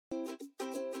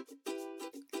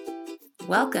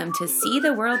Welcome to See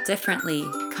the World Differently.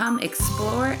 Come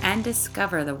explore and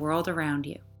discover the world around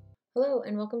you. Hello,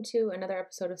 and welcome to another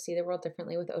episode of See the World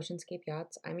Differently with Oceanscape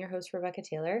Yachts. I'm your host, Rebecca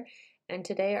Taylor, and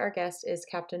today our guest is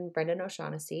Captain Brendan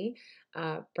O'Shaughnessy.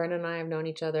 Brendan and I have known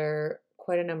each other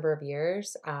quite a number of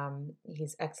years.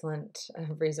 He's excellent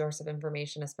resource of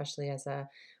information, especially as a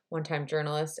one-time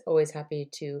journalist. Always happy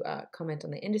to comment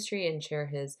on the industry and share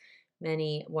his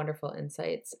many wonderful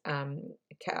insights.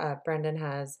 Brendan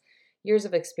has years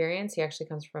of experience. He actually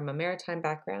comes from a maritime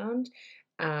background.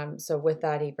 So with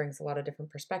that, he brings a lot of different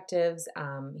perspectives.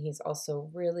 He's also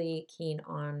really keen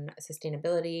on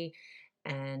sustainability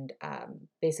and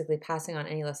basically passing on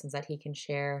any lessons that he can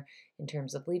share in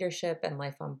terms of leadership and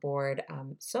life on board.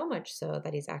 So much so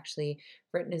that he's actually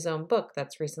written his own book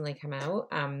that's recently come out.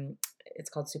 It's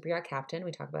called Super Yacht Captain.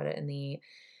 We talk about it in the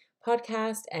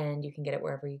podcast, and you can get it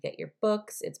wherever you get your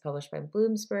books. It's published by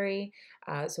Bloomsbury,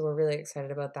 so we're really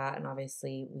excited about that, and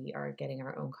obviously we are getting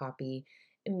our own copy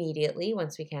immediately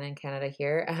once we can in Canada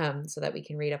here, so that we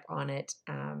can read up on it.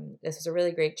 This was a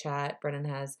really great chat. Brendan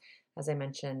has, as I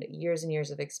mentioned, years and years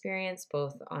of experience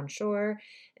both on shore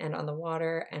and on the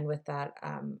water, and with that,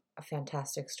 a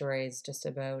fantastic stories just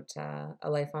about a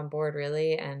life on board,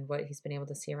 really, and what he's been able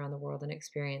to see around the world and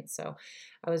experience. So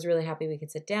I was really happy we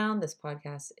could sit down. This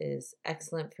podcast is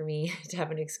excellent for me to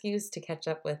have an excuse to catch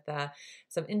up with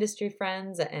some industry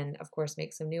friends and, of course,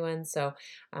 make some new ones. So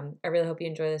I really hope you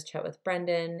enjoy this chat with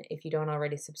Brendan. If you don't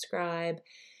already subscribe,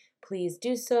 please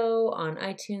do so on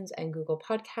iTunes and Google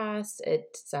Podcasts.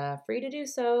 It's free to do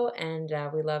so, and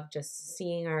we love just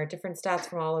seeing our different stats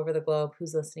from all over the globe,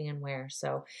 who's listening and where.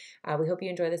 So we hope you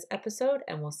enjoy this episode,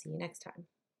 and we'll see you next time.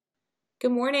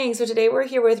 Good morning. So today we're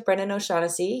here with Brendan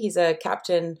O'Shaughnessy. He's a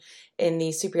captain in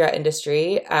the super yacht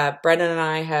industry. Brendan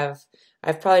and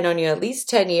I've probably known you at least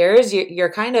 10 years.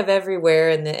 You're kind of everywhere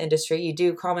in the industry. You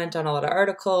do comment on a lot of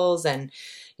articles, and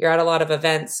you're at a lot of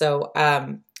events. So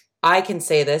I can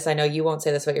say this, I know you won't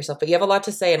say this about yourself, but you have a lot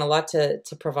to say and a lot to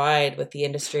provide with the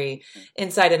industry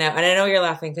inside and out. And I know you're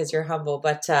laughing because you're humble,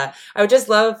 but I would just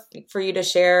love for you to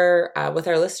share with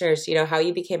our listeners, how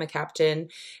you became a captain,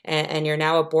 and you're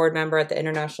now a board member at the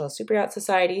International Super Yacht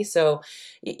Society. So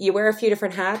you wear a few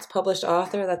different hats, published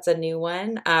author, that's a new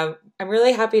one. I'm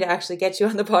really happy to actually get you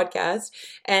on the podcast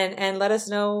and let us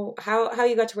know how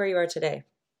you got to where you are today.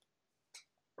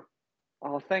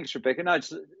 Oh, thanks, Rebecca. No,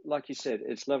 it's like you said,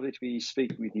 it's lovely to be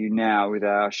speaking with you now with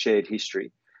our shared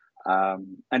history.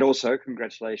 And also,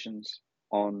 congratulations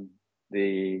on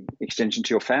the extension to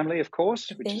your family, of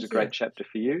course, which is a great chapter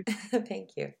for you.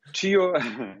 Thank you. To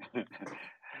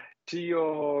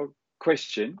your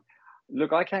question,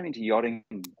 look, I came into yachting.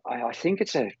 I think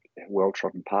it's a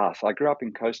well-trodden path. I grew up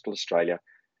in coastal Australia,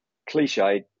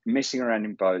 cliched, messing around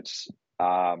in boats,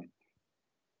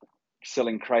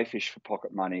 selling crayfish for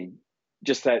pocket money.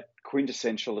 Just that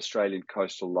quintessential Australian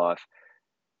coastal life.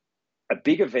 A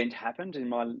big event happened in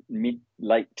my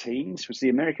late teens, was the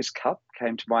America's Cup,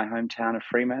 came to my hometown of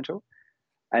Fremantle,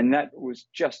 and that was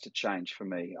just a change for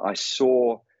me. I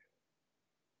saw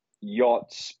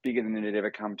yachts bigger than it had ever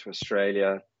come to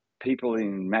Australia, people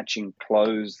in matching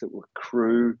clothes that were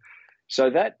crew.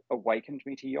 So that awakened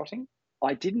me to yachting.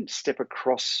 I didn't step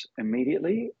across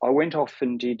immediately. I went off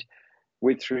and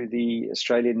went through the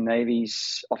Australian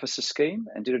Navy's officer scheme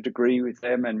and did a degree with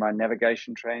them and my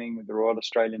navigation training with the Royal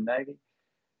Australian Navy.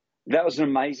 That was an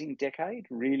amazing decade,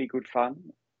 really good fun.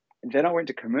 And then I went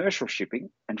to commercial shipping,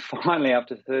 and finally,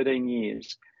 after 13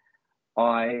 years,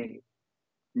 I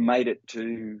made it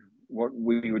to what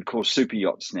we would call super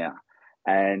yachts now.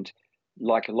 And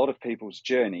like a lot of people's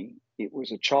journey, it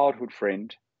was a childhood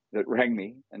friend that rang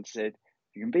me and said,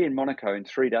 "You can be in Monaco in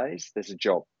 3 days, there's a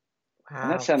job." Wow.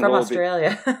 And that sounded from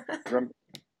Australia.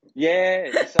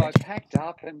 Yeah, so I packed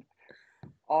up and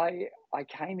I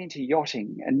came into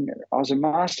yachting, and I was a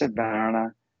master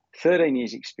mariner, 13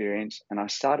 years experience, and I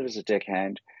started as a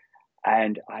deckhand,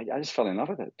 and I just fell in love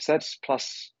with it. So that's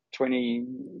plus 20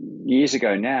 years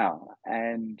ago now,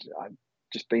 and I've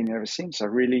just been there ever since. I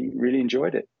really, really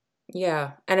enjoyed it.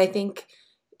 Yeah, and I think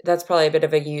that's probably a bit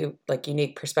of a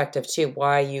unique perspective too,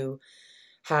 why you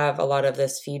have a lot of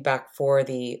this feedback for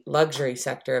the luxury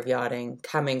sector of yachting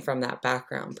coming from that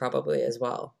background probably as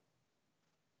well.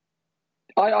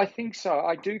 I think so.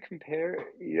 I do compare,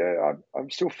 I'm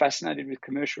still fascinated with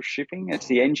commercial shipping. It's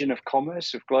the engine of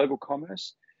commerce, of global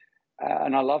commerce,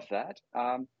 and I love that.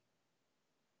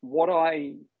 What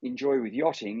I enjoy with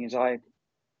yachting is I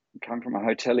come from a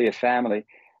hotelier family,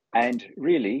 and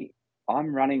really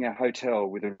I'm running a hotel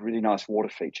with a really nice water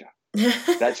feature.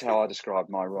 That's how I describe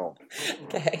my role.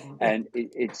 Okay. And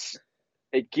it's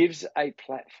it gives a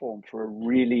platform for a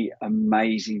really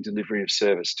amazing delivery of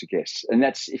service to guests. And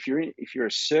that's, if you're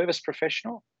a service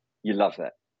professional, you love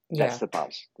that. That's the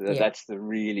buzz. That's the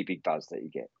really big buzz that you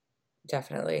get.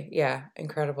 Definitely. Yeah.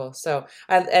 Incredible. So,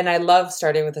 I love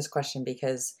starting with this question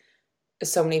because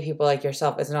so many people like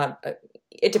yourself, it's not,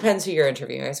 it depends who you're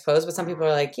interviewing, I suppose, but some people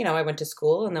are like, I went to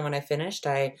school and then when I finished,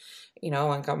 I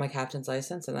got my captain's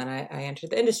license and then I entered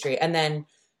the industry. And then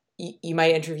you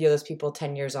might interview those people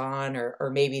 10 years on,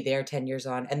 or maybe they're 10 years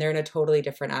on and they're in a totally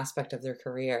different aspect of their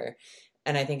career.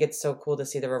 And I think it's so cool to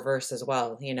see the reverse as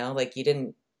well. Like you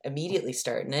didn't immediately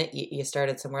start in it, you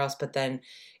started somewhere else, but then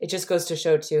it just goes to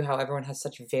show too how everyone has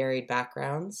such varied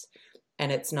backgrounds.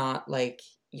 And it's not like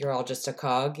you're all just a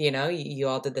cog, you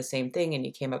all did the same thing and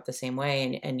you came up the same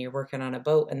way, and you're working on a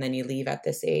boat and then you leave at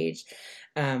this age.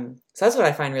 So that's what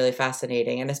I find really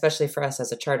fascinating. And especially for us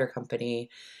as a charter company,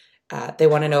 they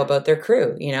want to know about their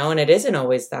crew, and it isn't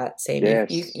always that same.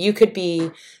 Yes. You could be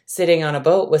sitting on a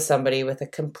boat with somebody with a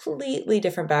completely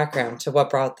different background to what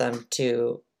brought them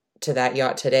to that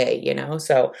yacht today,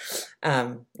 So,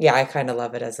 I kind of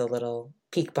love it as a little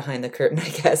peek behind the curtain, I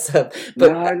guess. But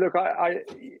no, look,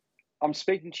 I'm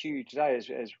speaking to you today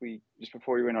as we, just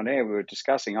before we went on air, we were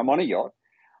discussing, I'm on a yacht,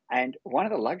 and one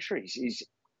of the luxuries is,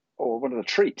 or one of the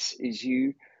treats is,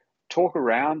 you talk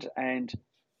around, and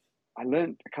I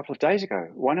learned a couple of days ago,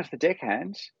 one of the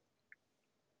deckhands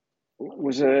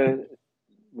was a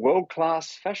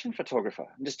world-class fashion photographer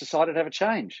and just decided to have a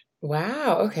change.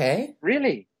 Wow. Okay.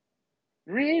 Really?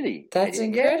 That's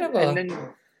incredible. And then,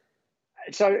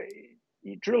 so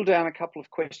you drill down a couple of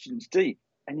questions deep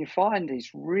and you find these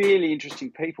really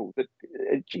interesting people that,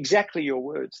 exactly your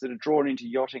words, that are drawn into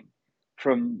yachting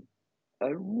from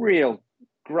a real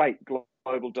great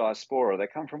global diaspora. They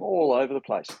come from all over the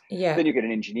place. Yeah. Then you get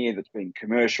an engineer that's been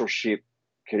commercial ship,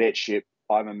 cadet ship,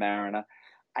 I'm a mariner.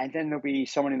 And then there'll be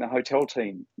someone in the hotel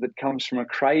team that comes from a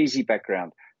crazy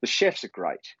background. The chefs are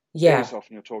great. Yeah. Very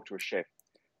often you'll talk to a chef.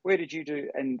 Where did you do?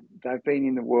 And they've been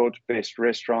in the world's best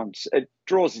restaurants. It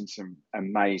draws in some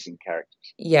amazing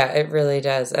characters. Yeah, it really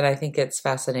does. And I think it's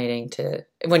fascinating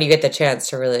when you get the chance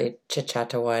to really chit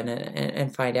chat to one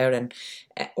and find out,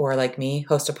 or like me,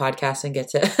 host a podcast and get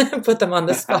to put them on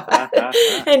the spot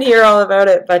and hear all about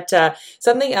it. But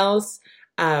something else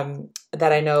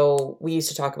that I know we used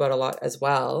to talk about a lot as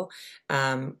well,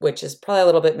 which is probably a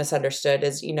little bit misunderstood,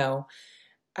 is,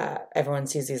 everyone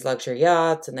sees these luxury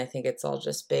yachts and they think it's all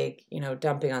just big,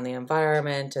 dumping on the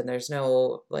environment, and there's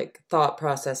no like thought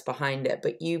process behind it.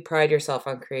 But you pride yourself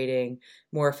on creating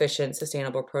more efficient,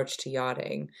 sustainable approach to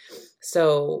yachting.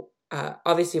 So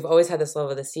obviously you've always had this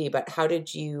love of the sea, but how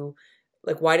did you,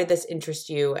 why did this interest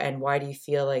you, and why do you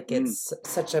feel like it's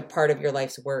such a part of your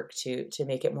life's work to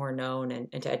make it more known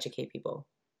and to educate people?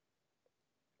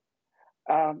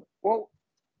 Well,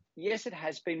 yes, it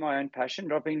has been my own passion,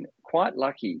 but I've been quite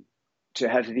lucky to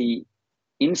have the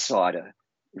insider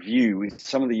view with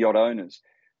some of the yacht owners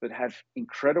that have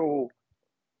incredible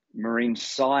marine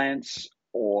science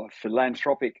or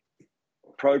philanthropic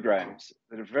programs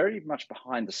that are very much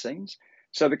behind the scenes.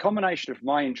 So the combination of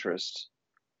my interests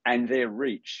and their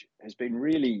reach has been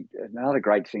really another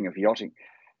great thing of yachting.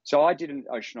 So I did an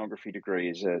oceanography degree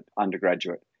as an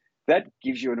undergraduate. That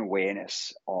gives you an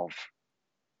awareness of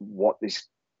what this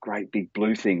great big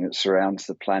blue thing that surrounds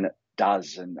the planet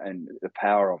does, and the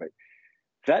power of it.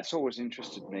 That's always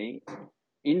interested me.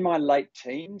 In my late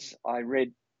teens, I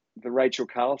read the Rachel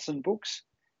Carlson books.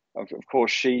 Of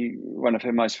course, one of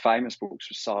her most famous books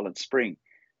was Silent Spring.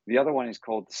 The other one is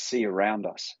called The Sea Around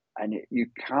Us. And you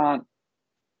can't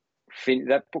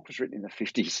that book was written in the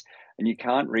 50s, and you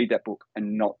can't read that book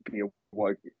and not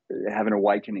have an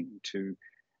awakening to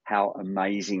how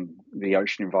amazing the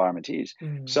ocean environment is.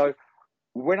 So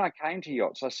when I came to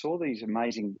yachts, I saw these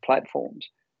amazing platforms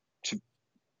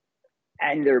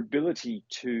and their ability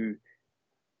to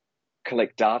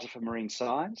collect data for marine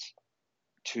science,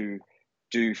 to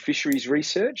do fisheries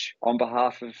research on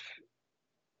behalf of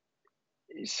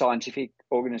scientific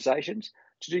organizations,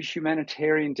 to do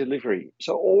humanitarian delivery.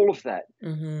 So all of that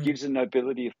gives a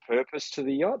nobility of purpose to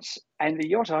the yachts and the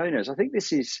yacht owners. I think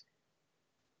this is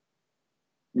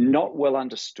not well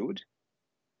understood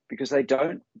because they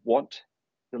don't want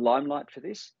the limelight for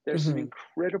this. There's some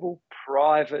incredible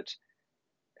private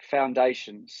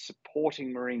foundations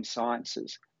supporting marine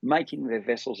sciences, making their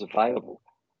vessels available.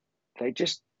 They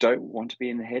just don't want to be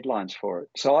in the headlines for it.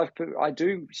 So I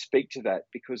do speak to that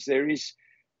because there is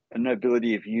a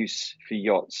nobility of use for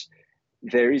yachts.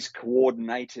 There is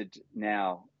coordinated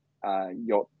now.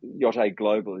 Yacht Aid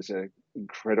Global is an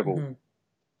incredible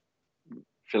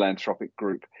philanthropic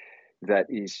group. that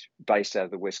is based out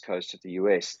of the west coast of the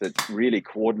US that really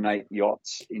coordinate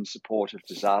yachts in support of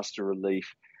disaster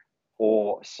relief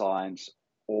or science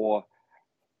or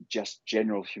just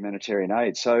general humanitarian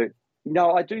aid. So,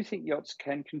 no, I do think yachts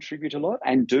can contribute a lot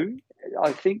and do.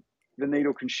 I think the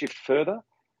needle can shift further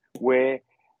where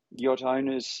yacht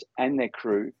owners and their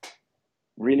crew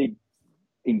really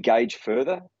engage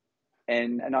further.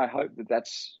 And I hope that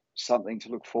that's something to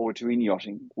look forward to in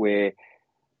yachting, where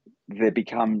there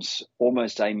becomes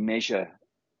almost a measure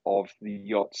of the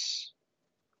yacht's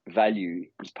value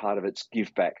as part of its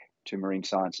give back to marine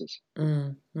sciences.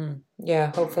 Mm-hmm.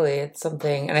 Yeah, hopefully it's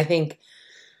something. And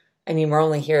I mean, we're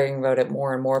only hearing about it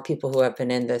more and more. People who have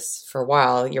been in this for a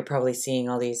while, you're probably seeing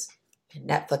all these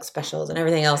Netflix specials and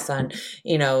everything else on,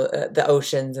 the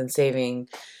oceans and saving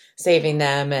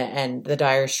them and the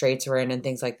dire straits we're in and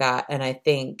things like that. And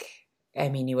I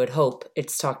mean, you would hope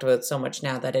it's talked about so much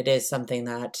now that it is something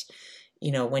that,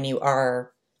 when you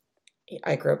are,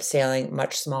 I grew up sailing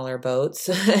much smaller boats,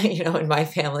 in my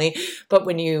family, but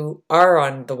when you are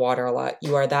on the water a lot,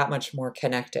 you are that much more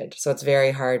connected. So it's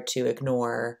very hard to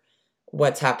ignore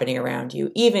what's happening around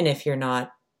you, even if you're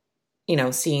not,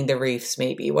 seeing the reefs,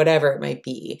 maybe, whatever it might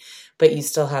be, but you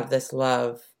still have this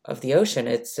love of the ocean.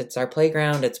 It's our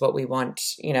playground. It's what we want,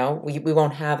 we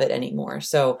won't have it anymore.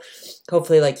 So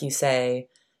hopefully, like you say,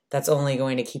 that's only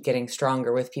going to keep getting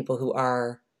stronger with people who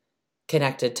are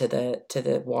connected to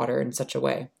the water in such a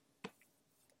way.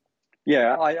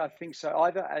 Yeah, I think so.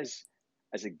 Either as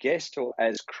a guest or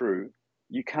as crew,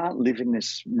 you can't live in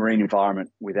this marine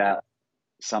environment without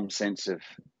some sense of,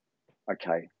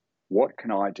 okay, what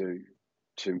can I do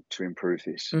to improve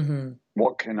this? Mm-hmm.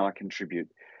 What can I contribute?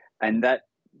 And that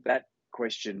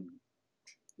question,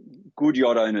 good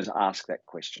yacht owners ask that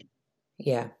question.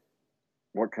 Yeah.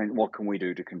 What can we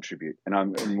do to contribute?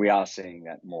 And we are seeing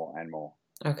that more and more.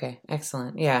 Okay,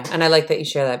 excellent. Yeah, and I like that you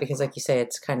share that because, like you say,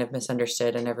 it's kind of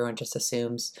misunderstood, and everyone just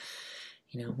assumes,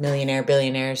 millionaire,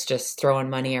 billionaires just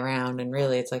throwing money around, and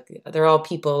really, it's like they're all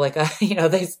people. Like,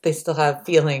 they still have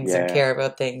feelings and care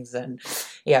about things, and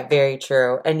yeah, very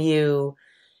true. And you,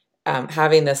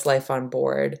 having this life on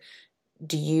board,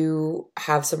 do you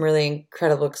have some really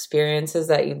incredible experiences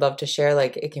that you'd love to share?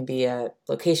 Like it can be a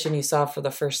location you saw for the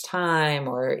first time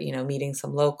or, meeting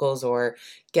some locals or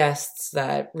guests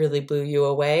that really blew you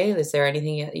away. Is there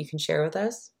anything you can share with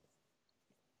us?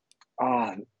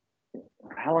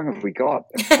 How long have we got?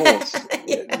 Of course.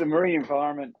 Yeah. The marine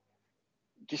environment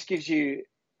just gives you...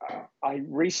 I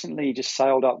recently just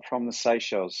sailed up from the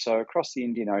Seychelles, so across the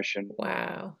Indian Ocean.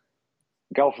 Wow.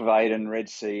 Gulf of Aden, Red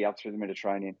Sea, up through the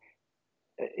Mediterranean.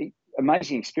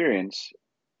 Amazing experience.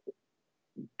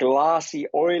 Glassy,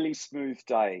 oily, smooth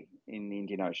day in the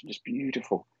Indian Ocean, just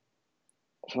beautiful.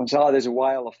 Someone said, "Oh, there's a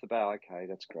whale off the bow." Okay,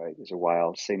 that's great. There's a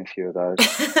whale. Seen a few of those.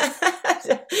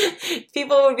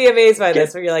 People would be amazed by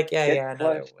this, where you're like, yeah,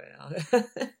 another whale.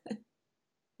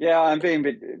 Yeah, I'm being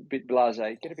a bit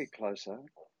blasé. Get a bit closer.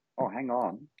 Oh, hang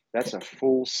on. That's a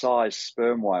full-size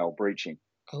sperm whale breaching.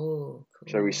 Oh, cool.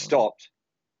 So we stopped,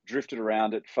 drifted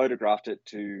around it, photographed it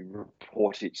to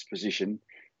report its position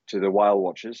to the whale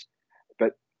watchers.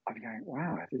 But I'm going,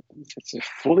 wow, it's a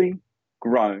fully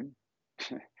grown,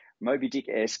 Moby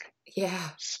Dick-esque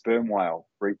sperm whale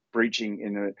breaching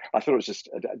in a... I thought it was just,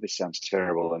 this sounds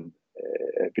terrible and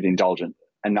a bit indulgent,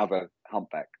 another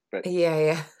humpback. But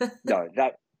yeah. No,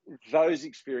 those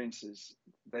experiences,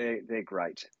 they're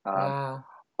great. Wow.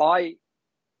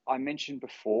 I mentioned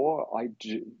before, I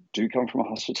do come from a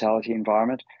hospitality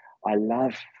environment. I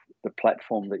love the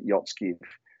platform that yachts give,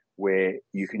 where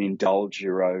you can indulge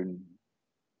your own,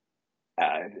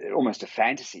 almost a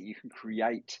fantasy. You can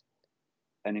create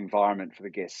an environment for the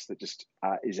guests that just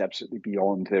is absolutely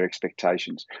beyond their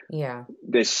expectations. Yeah.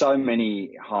 There's so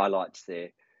many highlights there.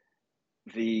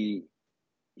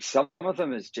 Some of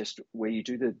them is just where you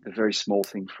do the very small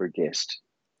thing for a guest.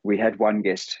 We had one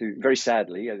guest who, very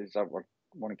sadly, I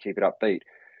want to keep it upbeat,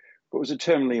 but it was a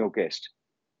terminally ill guest.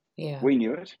 Yeah. We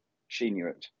knew it. She knew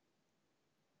it.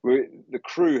 The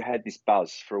crew had this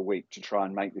buzz for a week to try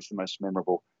and make this the most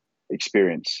memorable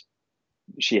experience.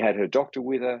 She had her doctor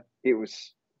with her. It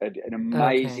was an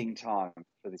amazing time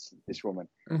for this woman.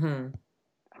 Mm-hmm.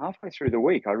 Halfway through the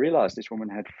week, I realized this woman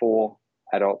had 4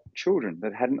 adult children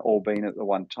that hadn't all been at the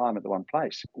one time at the one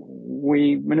place.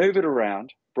 We maneuvered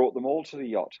around, brought them all to the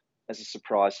yacht as a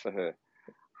surprise for her.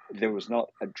 There was not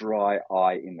a dry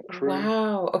eye in the crew.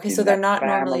 Wow. Okay, so they're not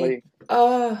normally...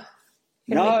 Oh,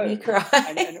 no. Make me cry.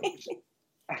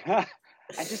 And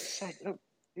just to say, look,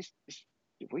 this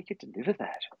we could deliver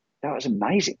that. That was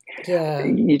amazing. Yeah.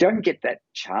 You don't get that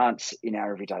chance in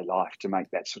our everyday life to make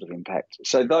that sort of impact.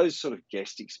 So those sort of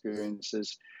guest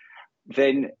experiences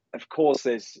then of course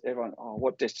there's everyone, oh,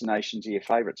 what destinations are your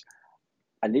favourites?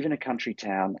 I live in a country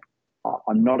town.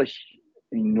 I'm not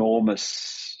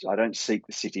enormous, I don't seek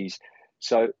the cities.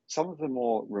 So some of the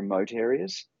more remote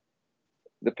areas,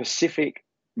 the Pacific,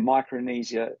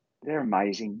 Micronesia, they're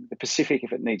amazing. The Pacific,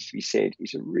 if it needs to be said,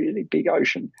 is a really big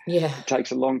ocean. Yeah. It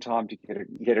takes a long time to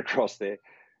get across there.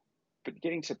 But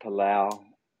getting to Palau,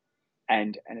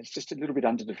 and it's just a little bit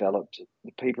underdeveloped.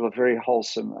 The people are very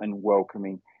wholesome and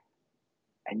welcoming.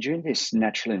 And you're in this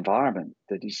natural environment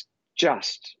that is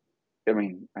just, I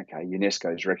mean, okay,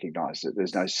 UNESCO's recognised that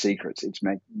there's no secrets. It's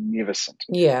magnificent.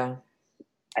 Yeah.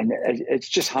 And it's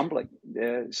just humbling.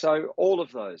 So all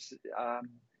of those,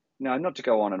 no, not to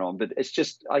go on and on, but it's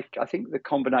just, I think the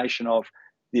combination of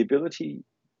the ability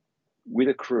with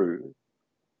a crew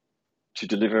to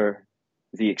deliver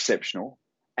the exceptional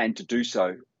and to do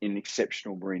so in an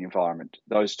exceptional marine environment,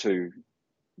 those two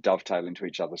dovetail into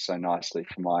each other so nicely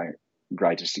for my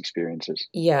greatest experiences.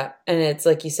 Yeah. And it's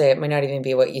like you say, it might not even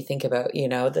be what you think about, you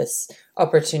know, this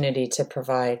opportunity to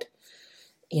provide,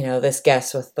 you know, this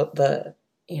guest with the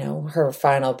you know, her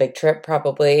final big trip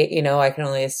probably, you know, I can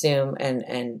only assume,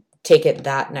 and take it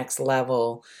that next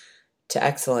level to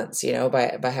excellence, you know,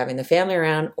 by having the family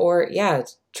around, or yeah,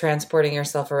 transporting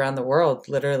yourself around the world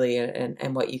literally,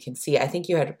 and what you can see. I think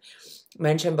you had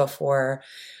mentioned before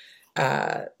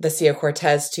the Sea of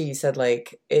Cortez too. You said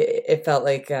like it felt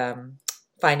like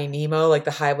Finding Nemo, like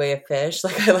the highway of fish.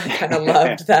 Like I kind of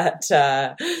loved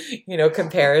that you know,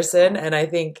 comparison. And I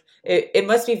think it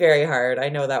must be very hard. I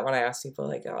know that when I ask people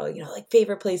like, oh, you know, like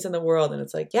favorite place in the world, and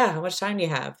it's like, yeah, how much time do you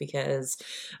have? Because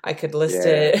I could list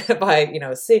it by, you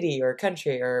know, city or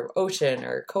country or ocean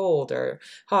or cold or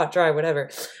hot, dry, whatever.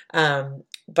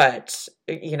 But,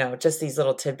 you know, just these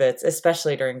little tidbits,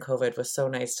 especially during COVID, was so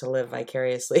nice to live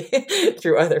vicariously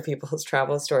through other people's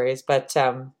travel stories. But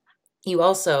you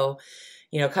also,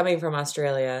 you know, coming from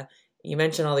Australia, you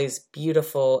mentioned all these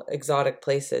beautiful exotic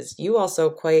places. You also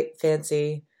quite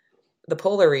fancy the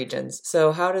polar regions.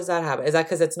 So how does that happen? Is that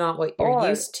because it's not what you're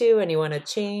used to and you want to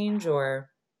change, or?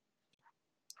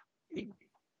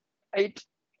 I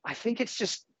think it's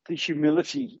just the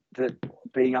humility that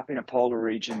being up in a polar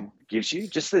region gives you,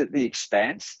 just the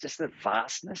expanse, just the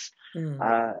vastness.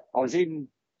 I was in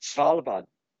Svalbard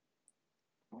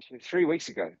 3 weeks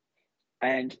ago,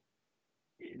 and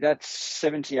that's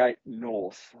 78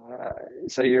 north.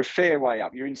 So you're a fair way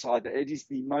up. You're inside. It is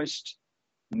the most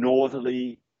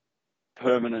northerly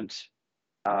permanent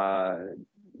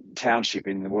township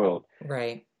in the world.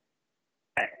 Right.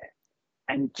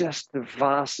 And just the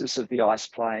vastness of the ice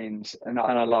plains. And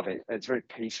I love it. It's very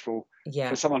peaceful. Yeah.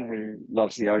 For someone who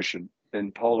loves the ocean,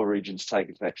 then polar regions take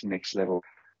it back to the next level,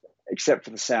 except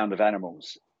for the sound of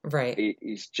animals. Right. It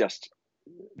is just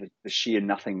the sheer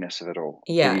nothingness of it all.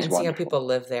 Yeah, and seeing how people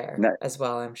live there as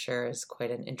well, I'm sure, is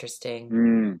quite an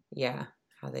interesting, yeah,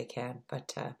 how they can.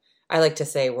 But I like to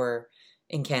say we're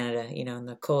in Canada, you know, in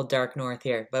the cold, dark north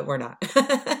here, but we're not.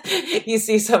 You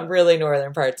see some really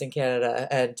northern parts in Canada,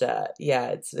 and yeah,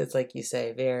 it's like you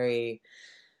say, very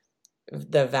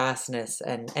the vastness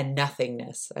and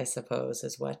nothingness, I suppose,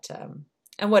 is what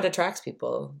and what attracts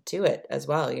people to it as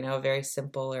well. You know, a very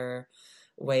simpler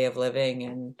way of living,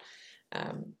 and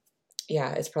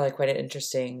yeah, it's probably quite an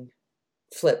interesting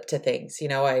flip to things. You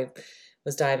know, I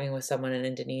was diving with someone in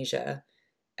Indonesia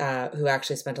who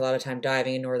actually spent a lot of time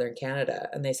diving in northern Canada,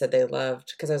 and they said they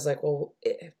loved, because I was like, well,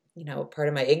 you know, part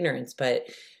of my ignorance, but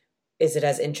is it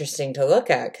as interesting to look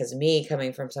at? Because me,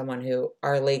 coming from someone who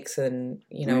our lakes and,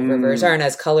 you know, rivers aren't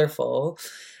as colorful.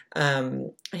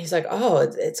 And he's like, oh,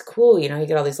 it's cool. You know, you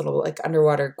get all these little like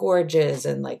underwater gorges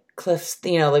and like cliffs,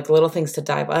 you know, like little things to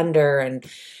dive under. And,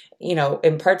 you know,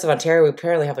 in parts of Ontario, we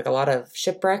apparently have like a lot of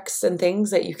shipwrecks and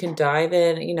things that you can dive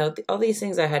in, you know, all these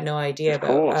things I had no idea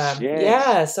about. Yes.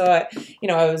 Yeah. So,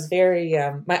 I was very,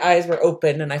 my eyes were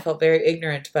open and I felt very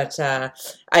ignorant, but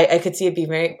I could see it be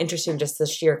very interesting, just the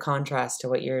sheer contrast to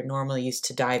what you're normally used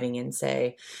to diving in,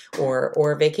 say,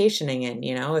 or vacationing in,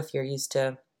 you know, if you're used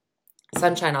to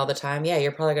sunshine all the time, yeah,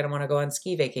 you're probably going to want to go on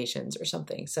ski vacations or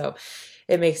something. So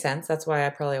it makes sense. That's why I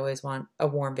probably always want a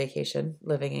warm vacation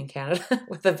living in Canada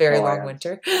with a very long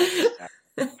winter.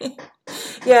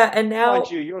 Yeah, and now... Mind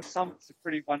you, your summits are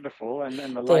pretty wonderful, and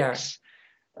the lakes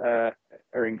are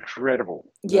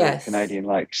incredible. Yes. Canadian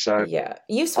lakes. So yeah.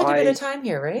 You spent a bit of time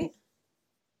here, right?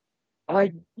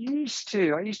 I used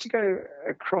to go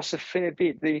across a fair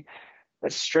bit. The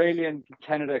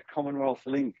Australian-Canada Commonwealth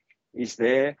link is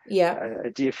there. Yeah. A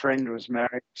dear friend was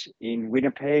married in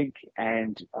Winnipeg,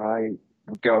 and I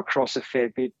would go across a fair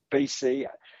bit. BC,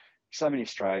 so many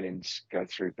Australians go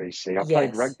through BC. I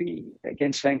played rugby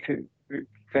against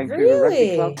Vancouver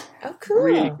Rugby Club. Really? Oh,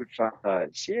 Really cool. good fun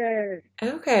days. Yeah.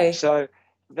 Okay. So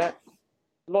that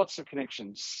lots of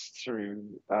connections through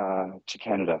to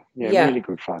Canada. Yeah, Yeah, really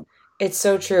good fun. it's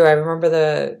so true. I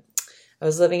remember I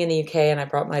was living in the UK and I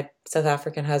brought my South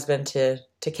African husband to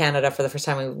Canada for the first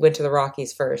time. We went to the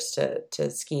Rockies first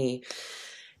to ski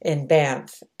in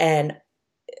Banff. And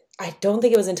I don't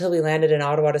think it was until we landed in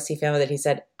Ottawa to see family that he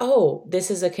said, "Oh,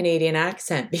 this is a Canadian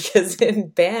accent," because in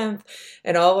Banff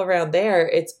and all around there,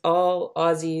 it's all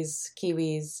Aussies,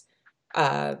 Kiwis,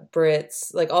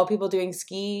 Brits, like all people doing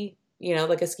ski,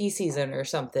 like a ski season or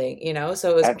something,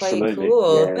 So it was quite Absolutely.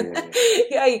 cool. Yeah, yeah, yeah.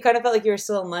 Yeah, you kind of felt like you were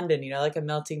still in London, like a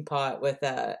melting pot with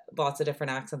lots of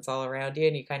different accents all around you,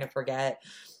 and you kind of forget.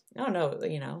 Oh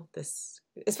no, this,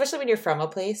 especially when you're from a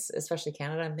place, especially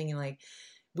Canada. I'm thinking like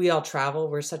we all travel.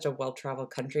 We're such a well-traveled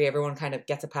country. Everyone kind of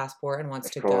gets a passport and wants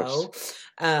Of to course.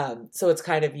 go. So it's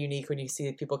kind of unique when you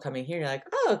see people coming here. And you're like,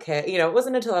 oh, okay. It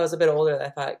wasn't until I was a bit older that I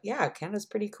thought, yeah, Canada's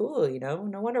pretty cool.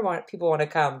 No wonder why people want to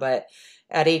come. But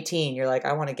at 18, you're like,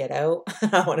 I want to get out.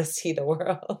 I want to see the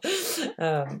world.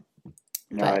 Um,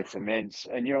 No, but it's immense.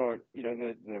 And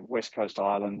the West Coast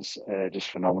Islands are just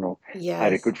phenomenal. I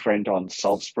had a yes, good friend on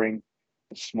Salt Spring,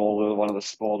 one of the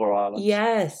smaller islands,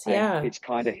 yes, and yeah, it's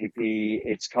kind of hippie.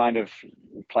 It's kind of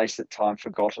a place that time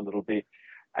forgot a little bit.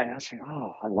 And I was thinking,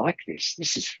 oh, I like this.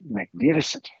 This is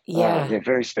magnificent. yeah. Yeah,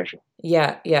 very special.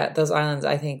 Yeah, yeah, those islands.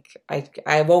 I think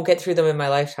I won't get through them in my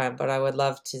lifetime, but I would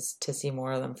love to see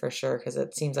more of them for sure because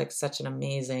it seems like such an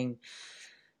amazing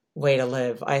way to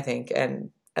live, I think, and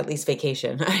at least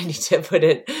vacation. I need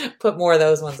to put more of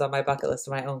those ones on my bucket list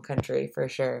of my own country for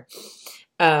sure.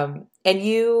 And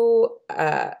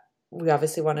we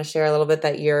obviously want to share a little bit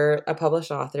that you're a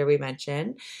published author. We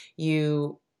mentioned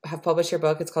you have published your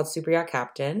book. It's called Super Yacht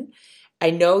Captain.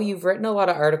 I know you've written a lot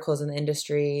of articles in the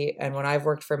industry, and when I've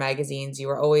worked for magazines, you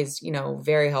were always,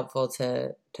 very helpful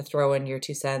to throw in your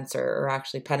 2 cents or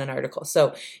actually pen an article.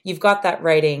 So you've got that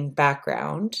writing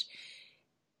background.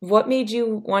 What made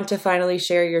you want to finally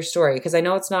share your story? Because I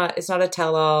know it's not a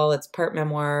tell-all, it's part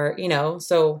memoir.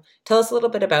 So tell us a little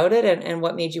bit about it and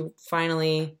what made you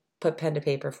finally put pen to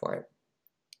paper for it.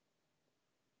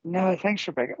 No, thanks,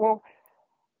 Rebecca. Well,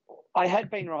 I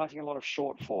had been writing a lot of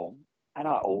short form, and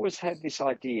I always had this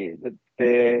idea that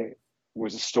there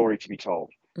was a story to be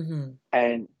told. Hmm.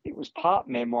 And it was part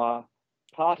memoir,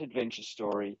 part adventure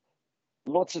story,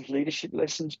 lots of leadership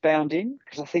lessons bound in,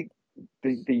 because I think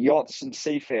the yachts and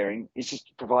seafaring is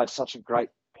just provides such a great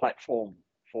platform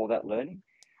for that learning.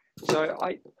 So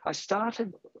I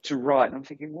started to write, and I'm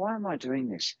thinking, why am I doing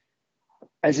this?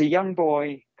 As a young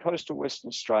boy, coastal Western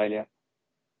Australia,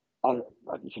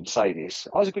 you can say this,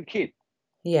 I was a good kid.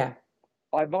 Yeah.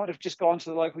 I might have just gone to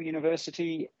the local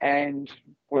university and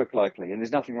worked locally, and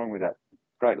there's nothing wrong with that.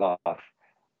 Great life.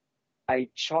 A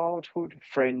childhood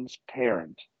friend's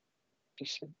parent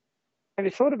just said, have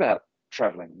you thought about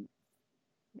traveling,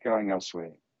 going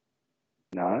elsewhere?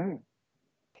 No.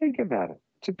 Think about it.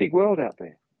 It's a big world out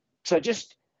there. So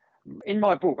just in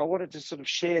my book, I wanted to sort of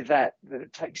share that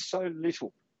it takes so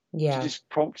little to Yeah. just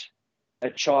prompt a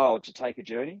child to take a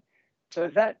journey. So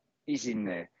that is in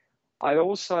there. I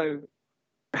also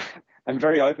am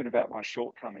very open about my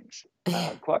shortcomings,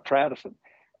 quite proud of them.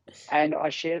 And I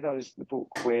share those in the book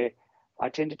where I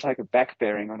tend to take a back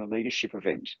bearing on a leadership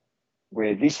event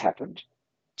where this happened.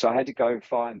 So I had to go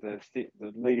find the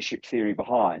leadership theory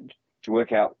behind to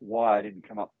work out why I didn't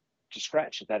come up to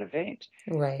scratch at that event.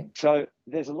 Right. So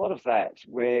there's a lot of that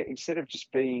where instead of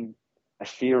just being a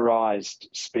theorized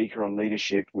speaker on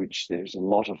leadership, which there's a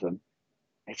lot of them,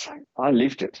 it's like I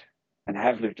lived it and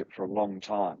have lived it for a long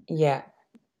time. Yeah.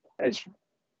 As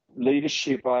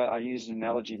leadership, I use an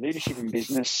analogy. Leadership in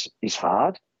business is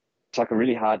hard. It's like a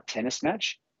really hard tennis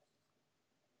match.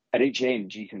 At each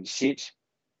end, you can sit,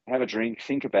 have a drink,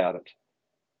 think about it.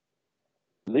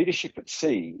 Leadership at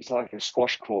sea is like a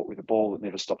squash court with a ball that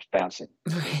never stops bouncing.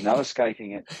 There's no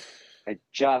escaping it. It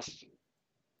just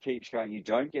keeps going. You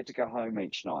don't get to go home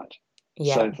each night.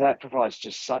 Yeah. So that provides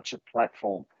just such a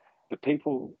platform. The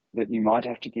people that you might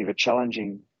have to give a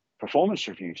challenging performance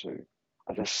review to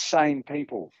are the same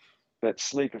people that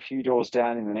sleep a few doors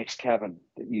down in the next cabin,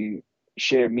 that you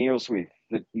share meals with,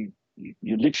 that you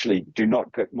literally do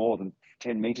not get more than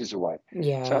 10 meters away. So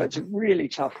Yeah. it's a really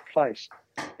tough place.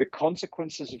 The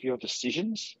consequences of your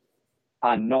decisions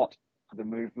are not the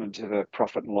movement of a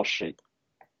profit and loss sheet.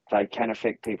 They can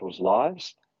affect people's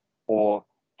lives or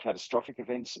catastrophic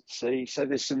events at sea. So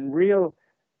there's some real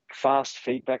fast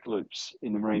feedback loops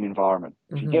in the marine environment.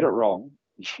 If you get it Hmm. wrong,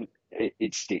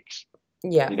 it sticks.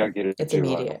 Yeah. You don't get a It's do-over.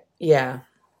 immediate. Yeah.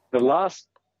 The last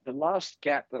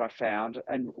gap that I found,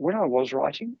 and when I was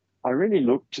writing, I really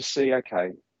looked to see,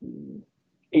 okay,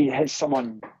 has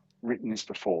someone written this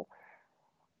before?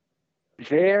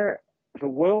 The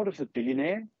world of the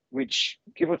billionaire, which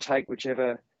give or take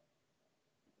whichever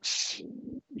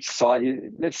side,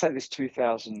 let's say there's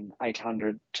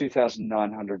 2,800,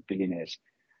 2,900 billionaires.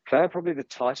 They are probably the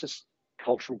tightest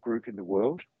cultural group in the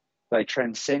world. They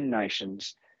transcend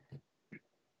nations.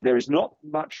 There is not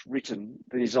much written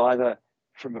that is either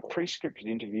from a pre-scripted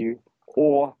interview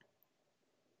or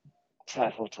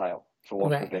tattletale, for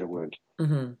want of a better word.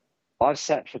 Mm-hmm. I've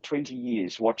sat for 20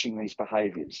 years watching these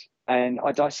behaviours, and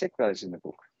I dissect those in the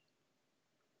book.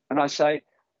 And I say,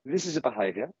 this is a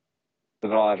behaviour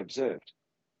that I've observed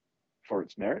for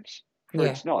its merits, for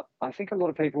its not. I think a lot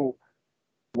of people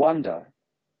wonder,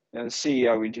 the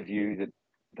CEO interview, that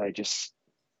they just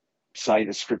say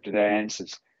the scripted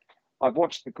answers. I've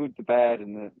watched the good, the bad,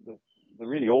 and the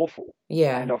really awful.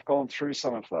 Yeah. And I've gone through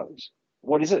some of those.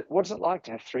 What is it like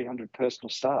to have 300 personal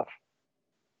staff?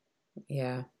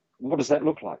 Yeah. What does that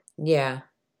look like? Yeah.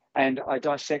 And I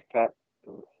dissect that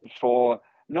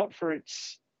not for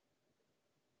its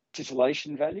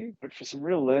titillation value, but for some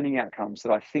real learning outcomes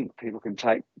that I think people can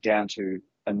take down to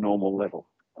a normal level.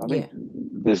 I think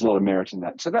there's a lot of merit in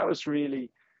that. So that was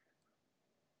really,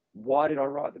 why did I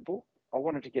write the book? I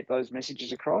wanted to get those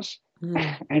messages across,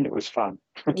 and it was fun.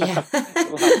 Yeah.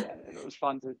 It was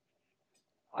fun to.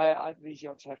 These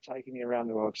yachts have taken me around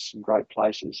the world to some great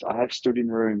places. I have stood in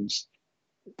rooms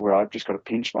where I've just got to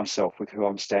pinch myself with who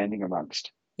I'm standing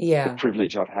amongst. Yeah. The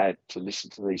privilege I've had to listen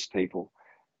to these people,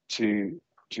 to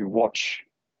watch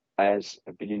as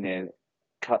a billionaire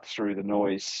cut through the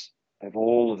noise of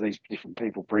all of these different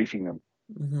people briefing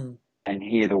them, and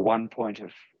hear the one point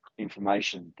of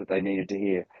information that they needed to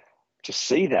hear. To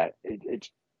see that, it's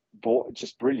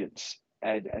just brilliance.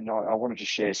 And I wanted to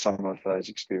share some of those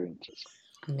experiences.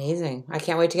 Amazing. I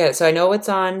can't wait to get it. So I know it's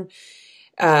on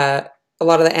a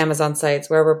lot of the Amazon sites,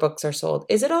 wherever books are sold.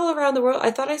 Is it all around the world? I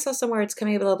thought I saw somewhere it's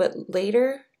coming a little bit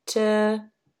later to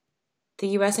the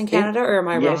US and Canada, or am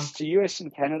I wrong? Yes, to US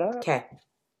and Canada. Okay.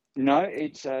 No,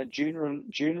 it's June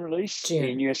release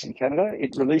in US and Canada.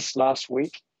 It released last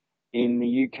week in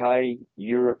the UK,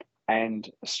 Europe, and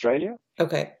Australia.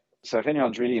 Okay. So if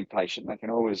anyone's really impatient, they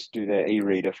can always do their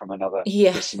e-reader from another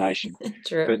destination.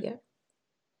 True.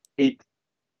 But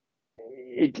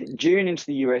June into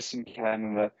the US and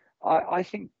Canada, I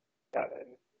think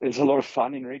there's a lot of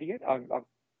fun in reading it. I've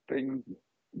been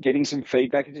getting some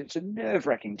feedback. It's a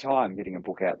nerve-wracking time getting a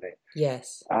book out there.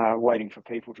 Yes. Waiting for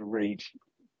people to read.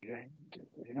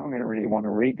 I'm going to really want to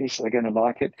read this. They're going to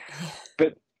like it.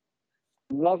 But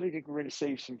lovely to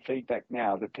receive some feedback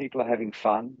now that people are having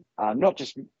fun, not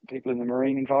just people in the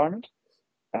marine environment,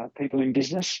 people in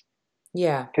business,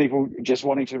 people just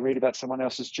wanting to read about someone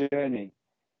else's journey.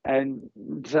 And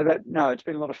so it's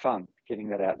been a lot of fun getting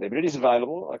that out there. But it is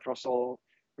available across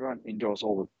we won't endorse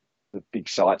all the big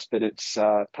sites, but it's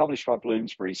published by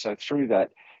Bloomsbury. So through that,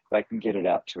 they can get it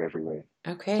out to everywhere.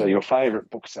 Okay. So your favourite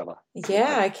bookseller.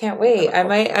 Yeah, I can't wait. I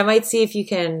might see if you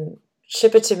can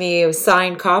ship it to me a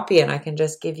signed copy and I can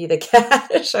just give you the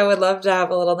cash. I would love to have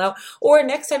a little note. Or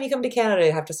next time you come to Canada,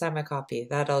 you have to sign my copy.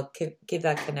 That'll give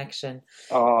that connection.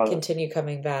 Continue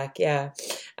coming back. Yeah.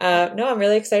 No, I'm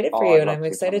really excited for you, and I'm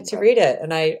excited to read it.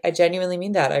 And I genuinely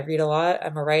mean that. I read a lot.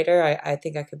 I'm a writer. I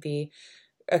think I could be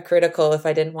a critical if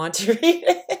I didn't want to read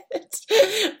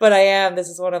it. But I am. This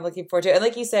is what I'm looking forward to. And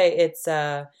like you say, it's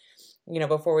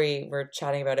before we were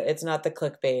chatting about it, it's not the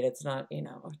clickbait. It's not,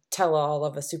 tell all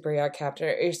of a super yacht captain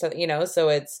or something, so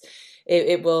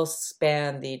it will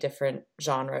span the different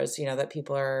genres, that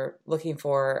people are looking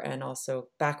for, and also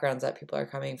backgrounds that people are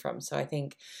coming from. So I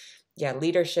think,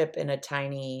 leadership in a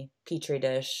tiny petri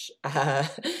dish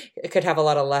it could have a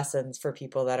lot of lessons for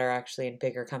people that are actually in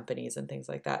bigger companies and things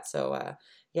like that. So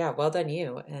well done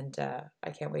you. And I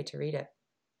can't wait to read it.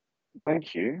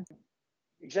 Thank you.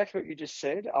 Exactly what you just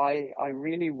said. I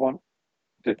really want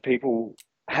that people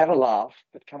have a laugh,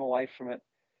 but come away from it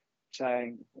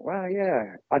saying, well,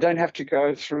 yeah, I don't have to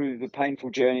go through the painful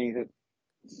journey that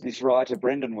this writer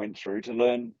Brendan went through to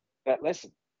learn that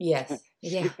lesson. Yes.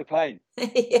 Skip the pain.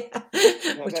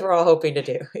 Which we're all hoping to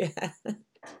do. Yeah.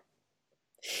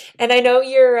 And I know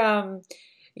you're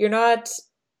not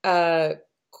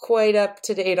quite up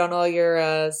to date on all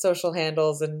your social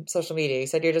handles and social media. You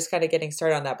said you're just kind of getting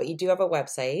started on that, but you do have a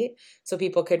website, so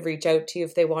people could reach out to you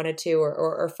if they wanted to,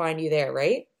 or find you there,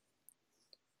 right?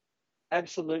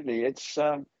 Absolutely. It's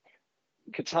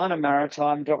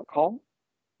katanamaritime.com,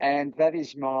 and that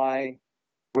is my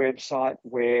website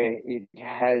where it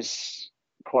has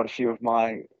quite a few of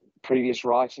my previous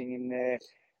writing in there,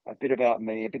 a bit about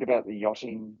me, a bit about the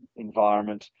yachting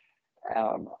environment.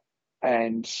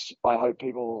 And I hope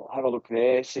people have a look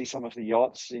there, see some of the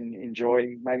yachts, and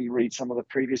enjoy, maybe read some of the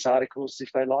previous articles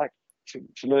if they like,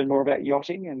 to learn more about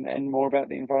yachting and more about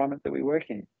the environment that we work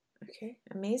in. Okay,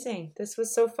 amazing. This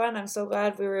was so fun. I'm so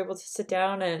glad we were able to sit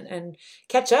down and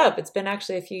catch up. It's been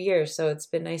actually a few years, so it's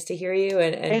been nice to hear you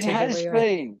and It to hear where has you are.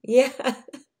 been. Yeah.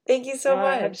 Thank you so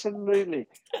much. Absolutely.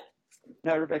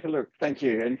 No, Rebecca, look, thank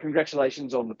you. And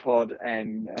congratulations on the pod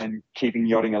and keeping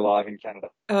yachting alive in Canada.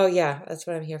 Oh yeah, that's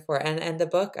what I'm here for. And the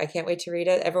book, I can't wait to read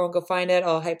it. Everyone go find it.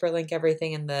 I'll hyperlink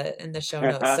everything in the show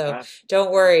notes. So don't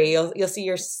worry, you'll see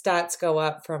your stats go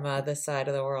up from this side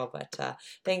of the world. But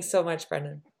thanks so much,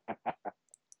 Brendan.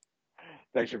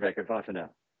 Thanks, Rebecca. Bye for now.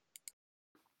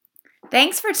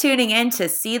 Thanks for tuning in to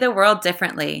See the World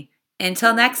Differently.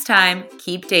 Until next time,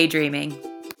 keep daydreaming.